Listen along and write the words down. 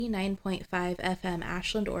9.5 FM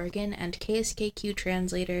Ashland, Oregon, and KSKQ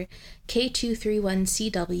translator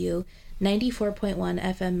K231CW 94.1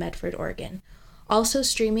 FM Medford, Oregon. Also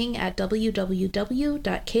streaming at www.kskq.org.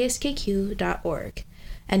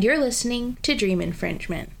 And you're listening to Dream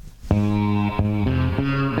Infringement.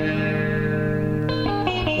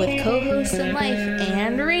 With co-hosts in life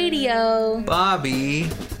and radio, Bobby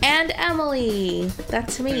and Emily,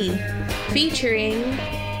 that's me, featuring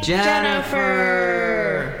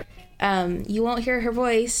Jennifer. You won't hear her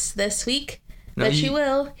voice this week, but you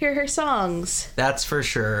will hear her songs. That's for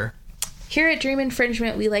sure. Here at Dream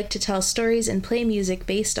Infringement, we like to tell stories and play music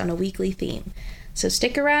based on a weekly theme. So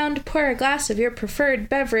stick around, pour a glass of your preferred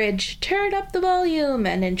beverage, turn up the volume,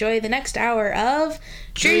 and enjoy the next hour of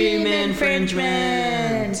Dream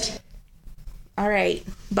Infringement. All right,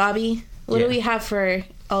 Bobby, what do we have for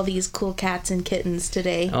all these cool cats and kittens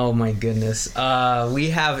today? Oh my goodness. We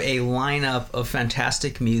have a lineup of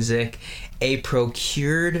fantastic music, a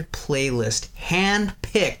procured playlist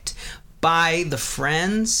hand-picked by the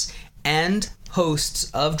friends and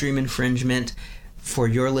hosts of Dream Infringement for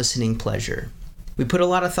your listening pleasure. We put a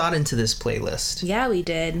lot of thought into this playlist. Yeah, we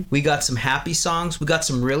did. We got some happy songs. We got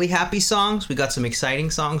some really happy songs. We got some exciting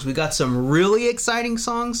songs. We got some really exciting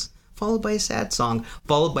songs, followed by a sad song,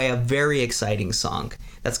 followed by a very exciting song.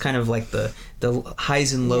 That's kind of like the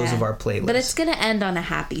highs and lows of our playlist. But it's going to end on a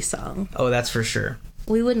happy song. Oh, that's for sure.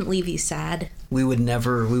 We wouldn't leave you sad. We would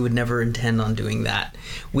never intend on doing that.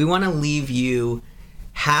 We want to leave you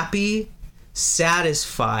happy,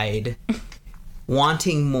 satisfied,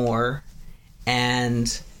 wanting more,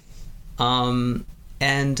 and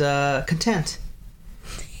content.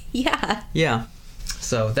 Yeah. Yeah.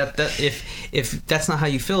 So that if that's not how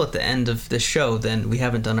you feel at the end of the show, then we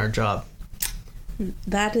haven't done our job.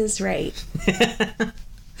 That is right.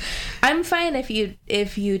 I'm fine if you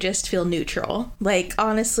just feel neutral. Like,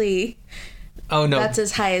 honestly, oh no, that's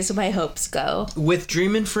as high as my hopes go. With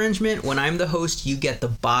Dream Infringement, when I'm the host, you get the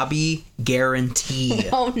Bobby guarantee.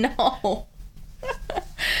 Oh no.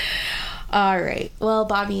 All right. Well,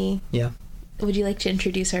 Bobby. Yeah. Would you like to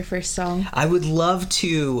introduce our first song? I would love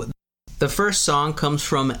to. The first song comes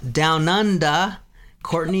from Down Under,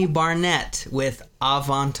 Courtney Barnett with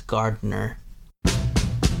Avant Gardener.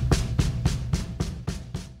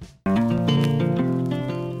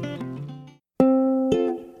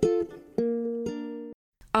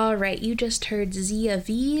 All right, you just heard Zia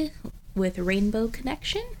V with Rainbow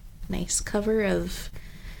Connection. Nice cover of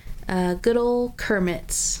good old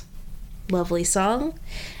Kermit's lovely song.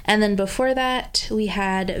 And then before that, we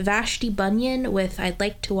had Vashti Bunyan with I'd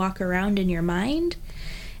Like to Walk Around in Your Mind.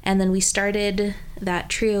 And then we started that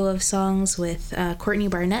trio of songs with Courtney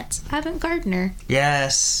Barnett's Avant Gardener.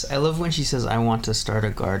 Yes, I love when she says, I want to start a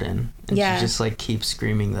garden. And she just like keeps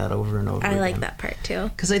screaming that over and over again. I like that part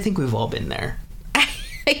too. Because I think we've all been there.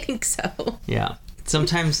 I think so. Yeah.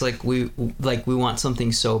 Sometimes like we want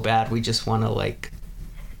something so bad, we just want to like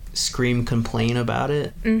complain about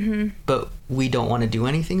it. Mm-hmm. But we don't want to do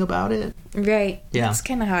anything about it. Right. Yeah. That's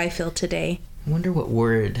kind of how I feel today. I wonder what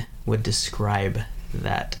word would describe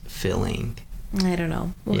that feeling. I don't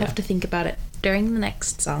know. We'll have to think about it during the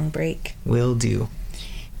next song break. Will do.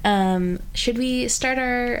 Should we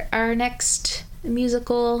start our next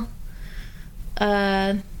musical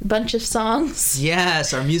bunch of songs?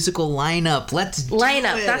 Yes, our musical lineup. Let's do it.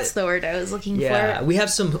 That's the word I was looking for. Yeah, we have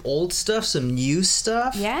some old stuff, some new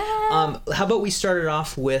stuff. Yeah. How about we started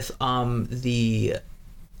off with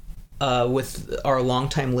with our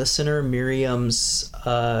longtime listener Miriam's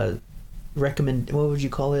what would you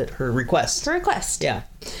call it? Her request. Her request. Yeah,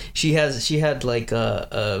 she had like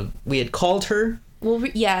we had called her. Well,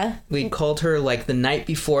 yeah. We called her like the night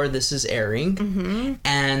before this is airing, mm-hmm.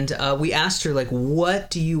 and we asked her like, "What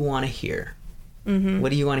do you want to hear? Mm-hmm.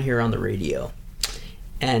 What do you want to hear on the radio?"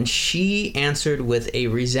 And she answered with a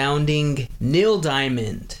resounding Neil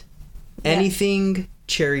Diamond. Yeah. Anything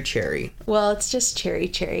Cherry Cherry. Well, it's just Cherry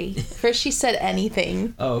Cherry. First she said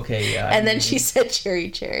anything. Oh, okay, yeah. And then she said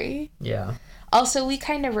Cherry Cherry. Yeah. Also, we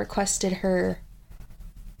kind of requested her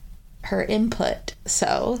input,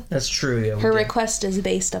 so that's true. Yeah, her request is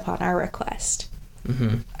based upon our request.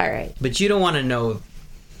 Mm-hmm. All right. But you don't want to know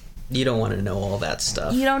all that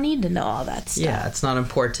stuff. You don't need to know all that stuff. Yeah, it's not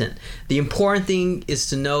important. The important thing is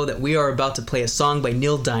to know that we are about to play a song by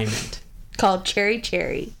Neil Diamond called Cherry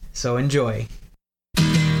Cherry. So enjoy.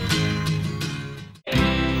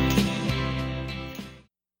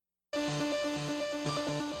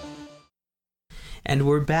 And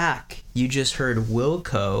we're back. You just heard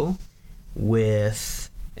Wilco with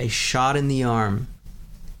A Shot in the Arm.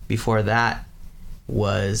 Before that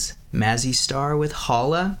was Mazzy Star with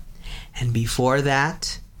Holla. And before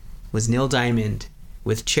that was Neil Diamond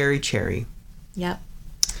with Cherry Cherry. Yep.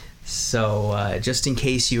 So just in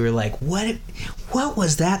case you were like, what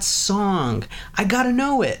was that song? I gotta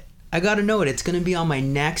know it. It's gonna be on my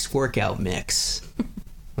next workout mix.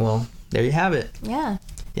 Well, there you have it. Yeah.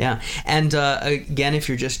 Yeah. And again, if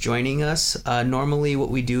you're just joining us, normally what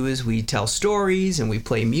we do is we tell stories and we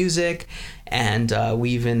play music, and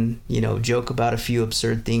we even, joke about a few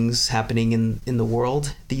absurd things happening in the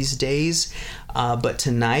world these days. But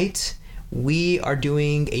tonight, we are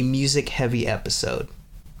doing a music-heavy episode.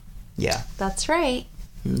 Yeah. That's right.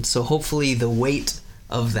 And so hopefully the weight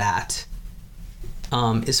of that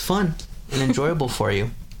is fun and enjoyable for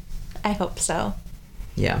you. I hope so.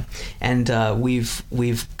 Yeah, and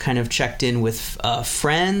we've kind of checked in with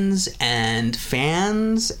friends and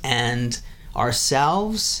fans and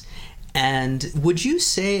ourselves. And would you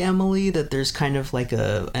say, Emily, that there's kind of like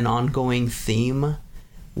an ongoing theme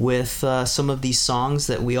with some of these songs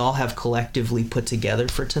that we all have collectively put together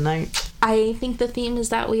for tonight? I think the theme is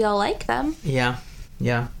that we all like them. Yeah.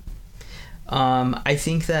 I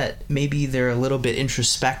think that maybe they're a little bit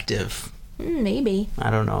introspective. Maybe.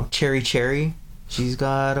 I don't know. Cherry Cherry. She's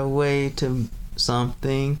got a way to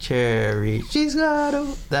something cherry. She's got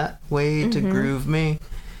that way to groove me.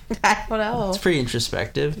 I don't know. It's pretty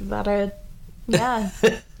introspective. Yeah.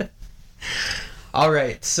 All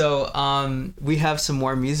right, so we have some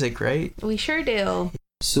more music, right? We sure do.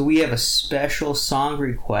 So we have a special song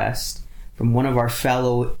request from one of our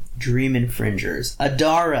fellow Dream Infringers,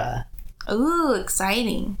 Adara. Ooh,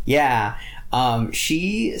 exciting. Yeah.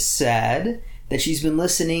 She said that she's been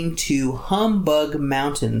listening to Humbug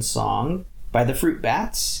Mountain Song by the Fruit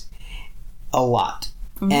Bats a lot.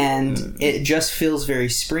 Mm-hmm. And it just feels very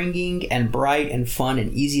springing and bright and fun and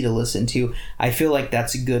easy to listen to. I feel like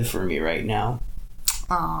that's good for me right now.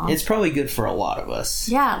 Aww. It's probably good for a lot of us.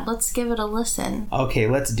 Yeah, let's give it a listen. Okay,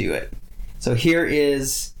 let's do it. So here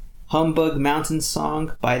is Humbug Mountain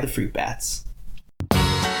Song by the Fruit Bats.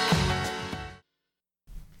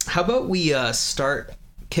 How about we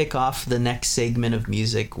kick off the next segment of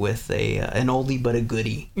music with an oldie but a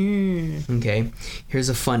goodie. Okay, here's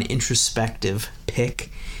a fun introspective pick.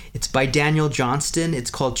 It's by Daniel Johnston. It's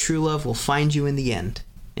called True Love Will Find You in the End.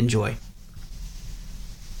 Enjoy.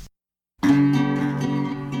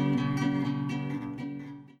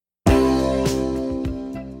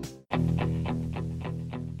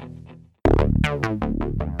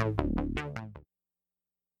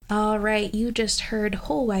 All right, you just heard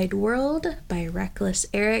Whole Wide World by Reckless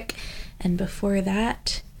Eric, and before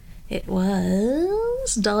that, it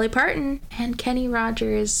was Dolly Parton and Kenny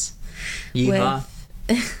Rogers Yeehaw.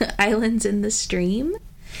 with Islands in the Stream.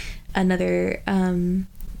 Another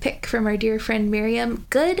pick from our dear friend Miriam.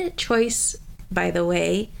 Good choice, by the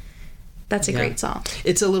way. That's a great song.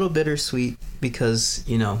 It's a little bittersweet because,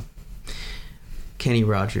 Kenny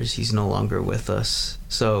Rogers, he's no longer with us.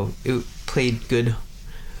 So it played good.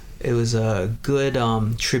 It was a good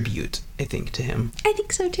tribute, I think, to him. I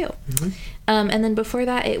think so, too. Mm-hmm. And then before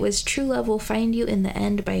that, it was True Love Will Find You in the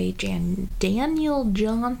End by Daniel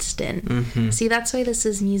Johnston. Mm-hmm. See, that's why this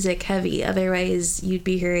is music heavy. Otherwise, you'd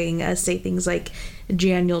be hearing us say things like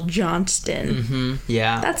Daniel Johnston. Mm-hmm.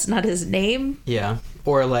 Yeah. That's not his name. Yeah.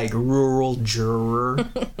 Or like Rural Juror.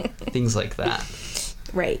 Things like that.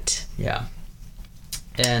 Right. Yeah.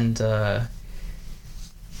 And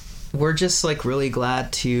we're just really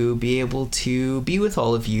glad to be able to be with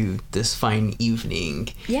all of you this fine evening.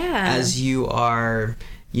 Yeah. As you are,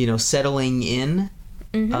 settling in.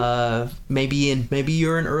 Mm-hmm. Maybe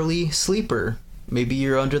you're an early sleeper. Maybe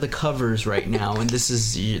you're under the covers right now, and this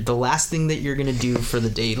is the last thing that you're gonna do for the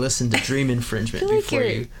day. Listen to Dream Infringement before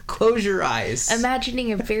you close your eyes.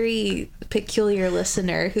 Imagining a very peculiar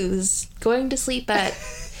listener who's going to sleep at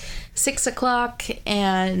 6 o'clock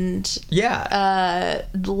and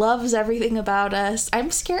loves everything about us.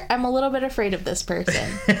 I'm scared. I'm a little bit afraid of this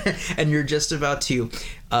person. And you're just about to,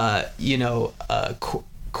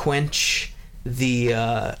 quench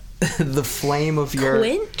the flame of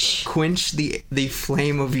your quench the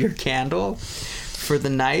flame of your candle for the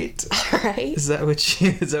night. All right. Is that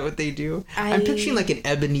what they do? I'm picturing like an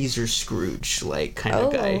Ebenezer Scrooge kind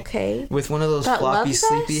of guy. Okay. With one of those floppy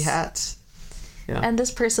sleepy hats. Yeah. And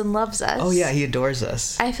this person loves us. Oh yeah, he adores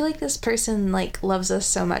us. I feel like this person loves us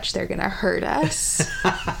so much they're gonna hurt us.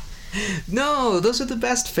 No, those are the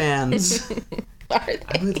best fans. Are they?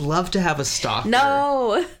 I would love to have a stalker.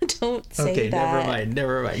 No, don't say that. Okay,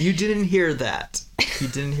 never mind. You didn't hear that.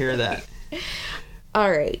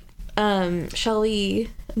 All right. Shall we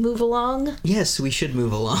move along? Yes, we should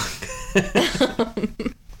move along.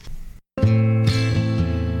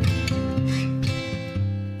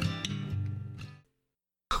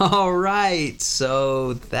 All right.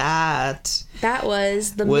 So that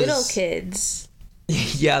was the Middle Kids.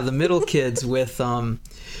 Yeah, the Middle Kids with all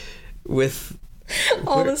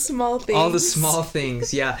the small things. All the small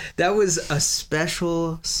things. Yeah. That was a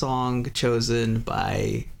special song chosen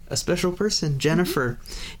by a special person, Jennifer.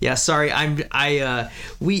 Yeah, sorry.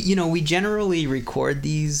 We generally record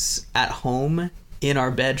these at home in our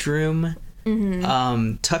bedroom,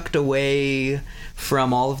 tucked away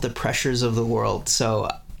from all of the pressures of the world. So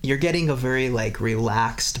you're getting a very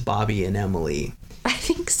relaxed Bobby and Emily. I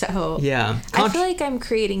think so. Yeah. I feel like I'm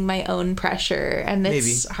creating my own pressure, and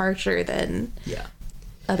it's Maybe. harsher than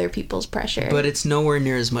other people's pressure. But it's nowhere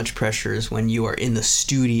near as much pressure as when you are in the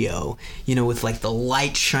studio, with the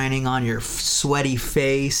light shining on your sweaty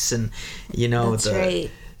face, and That's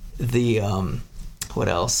right. The what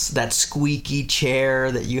else? That squeaky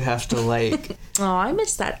chair that you have to Oh, I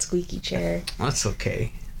miss that squeaky chair. That's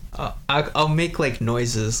okay. I'll make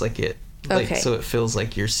noises okay. So it feels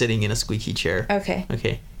like you're sitting in a squeaky chair.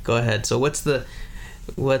 Okay. Go ahead. So what's So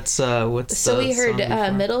we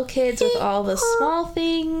heard Middle Kids with All the Small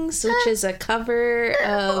Things, which is a cover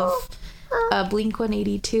of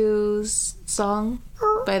Blink-182's song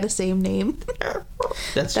by the same name.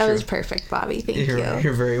 That true. Was perfect, Bobby. Thank you.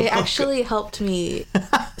 You're very welcome. It actually helped me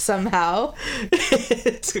somehow.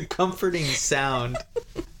 It's a comforting sound.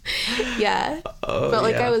 Yeah. Felt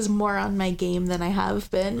like I was more on my game than I have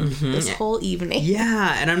been this whole evening.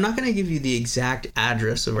 Yeah, and I'm not going to give you the exact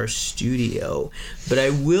address of our studio, but I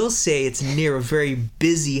will say it's near a very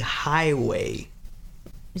busy highway.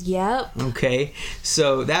 Yep. Okay,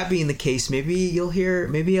 so that being the case, maybe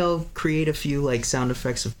I'll create a few sound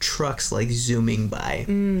effects of trucks zooming by.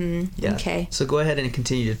 Yeah. Okay. So go ahead and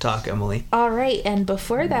continue to talk, Emily. All right, and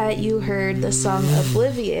before that you heard the song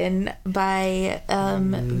Oblivion by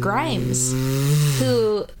Grimes,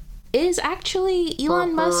 who is actually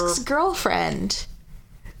Elon Musk's girlfriend.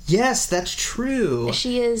 Yes, that's true.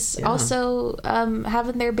 She is also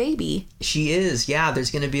having their baby. She is, yeah.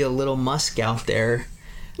 There's going to be a little Musk out there.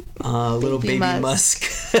 Little baby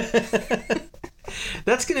Musk.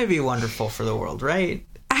 That's going to be wonderful for the world, right?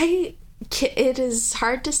 It is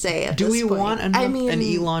hard to say at this point. Do we want an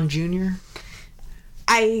Elon Jr.?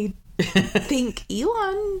 I think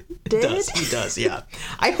Elon did. He does, yeah.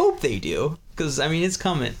 I hope they do, because, it's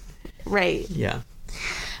coming. Right. Yeah.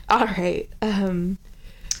 All right.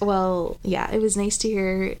 Well, yeah, it was nice to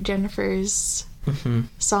hear Jennifer's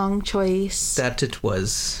song choice. That it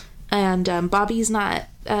was. And Bobby's not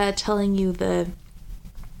telling you the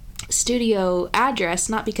studio address,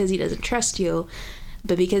 not because he doesn't trust you,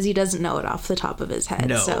 but because he doesn't know it off the top of his head.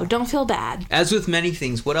 No. So don't feel bad. As with many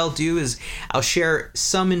things, what I'll do is I'll share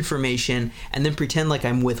some information and then pretend like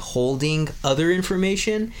I'm withholding other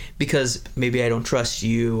information because maybe I don't trust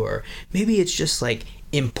you, or maybe it's just that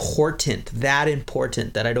important that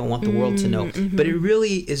I don't want the world to know. But it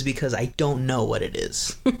really is because I don't know what it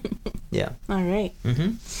is. Yeah. All right.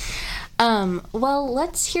 Well,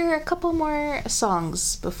 let's hear a couple more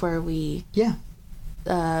songs before we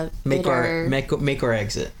make our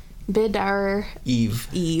exit. Bid our Eve.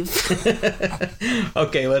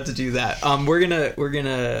 Okay, let's do that. We're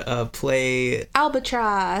gonna play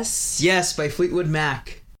Albatross. Yes, by Fleetwood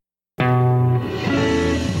Mac.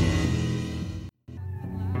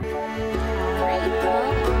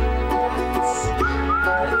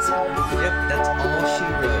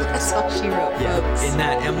 That's all she wrote, folks. In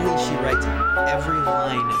that, Emily, she writes every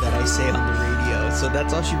line that I say on the radio. So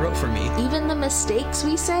that's all she wrote for me. Even the mistakes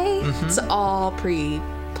we say, it's all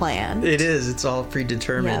pre-planned. It is. It's all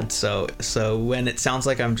predetermined. Yep. So when it sounds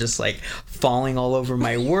like I'm just falling all over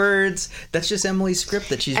my words, that's just Emily's script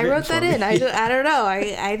that she's written for me. I wrote that in. I don't know.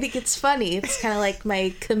 I think it's funny. It's kind of like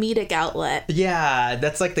my comedic outlet. Yeah,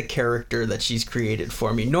 that's the character that she's created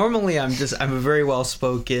for me. Normally I'm a very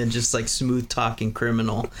well-spoken, just smooth talking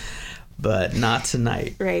criminal, but not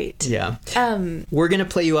tonight. Right. Yeah. We're going to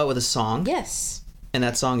play you out with a song. Yes. And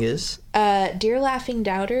that song is? Dear Laughing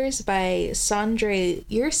Doubters by Sondre.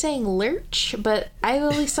 You're saying Lurch, but I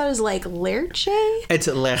always thought it was Lerche? It's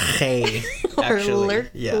Lerche, actually. Or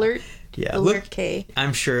Lurche. Yeah. Lurche.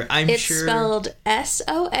 I'm sure. It's spelled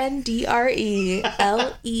SONDRELERCHE.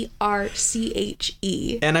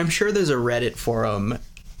 And I'm sure there's a Reddit forum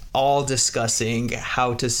all discussing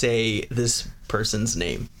how to say this person's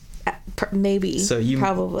name. Maybe. So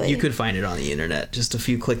probably. You could find it on the internet just a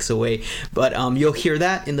few clicks away. But you'll hear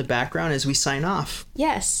that in the background as we sign off.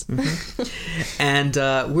 Yes. And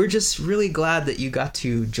we're just really glad that you got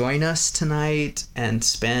to join us tonight and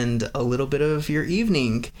spend a little bit of your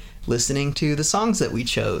evening listening to the songs that we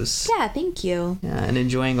chose. Yeah, thank you. Yeah, and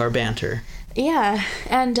enjoying our banter. Yeah,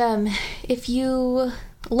 and if you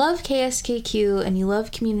love KSKQ and you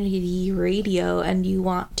love community radio and you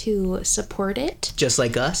want to support it, just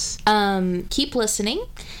like us, keep listening.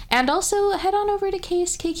 And also head on over to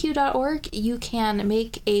kskq.org. You can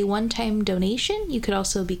make a one-time donation. You could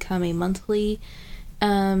also become a monthly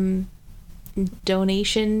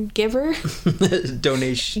donation giver.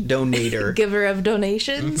 Donator. Giver of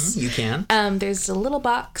donations. You can. There's a little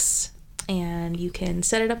box and you can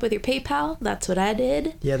set it up with your PayPal. That's what I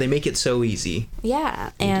did. Yeah, they make it so easy.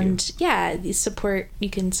 Yeah, you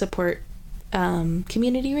can support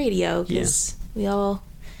community radio because we all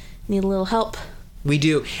need a little help. We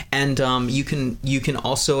do, and you can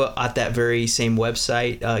also at that very same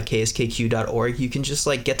website, kskq.org, you can just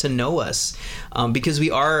like get to know us, because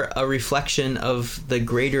we are a reflection of the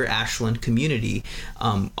greater Ashland community.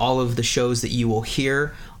 All of the shows that you will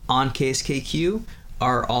hear on KSKQ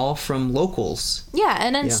are all from locals. Yeah,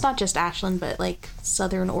 and it's not just Ashland, but like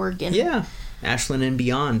Southern Oregon. Yeah, Ashland and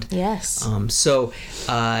beyond. Yes. So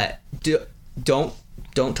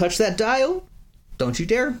don't touch that dial. Don't you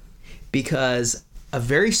dare, because a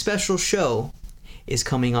very special show is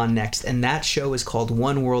coming on next, and that show is called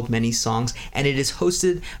One World, Many Songs, and it is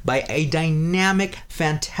hosted by a dynamic,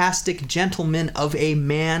 fantastic gentleman of a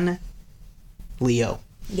man, Leo.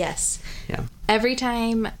 Yes. Yeah. Every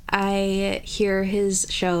time I hear his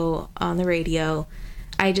show on the radio,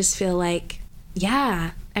 I just feel like,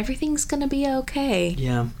 yeah, everything's gonna be okay.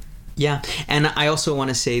 Yeah. Yeah, and I also want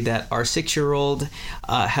to say that our 6-year-old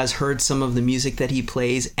has heard some of the music that he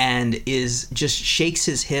plays and just shakes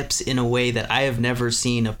his hips in a way that I have never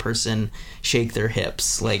seen a person shake their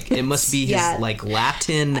hips. Like, it must be his like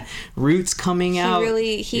Latin roots coming out.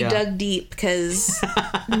 He dug deep, because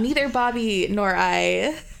neither Bobby nor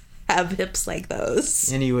I have hips like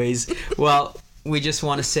those. Anyways, well, we just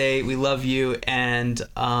want to say we love you, and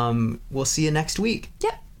we'll see you next week.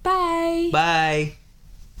 Yep. Bye. Bye.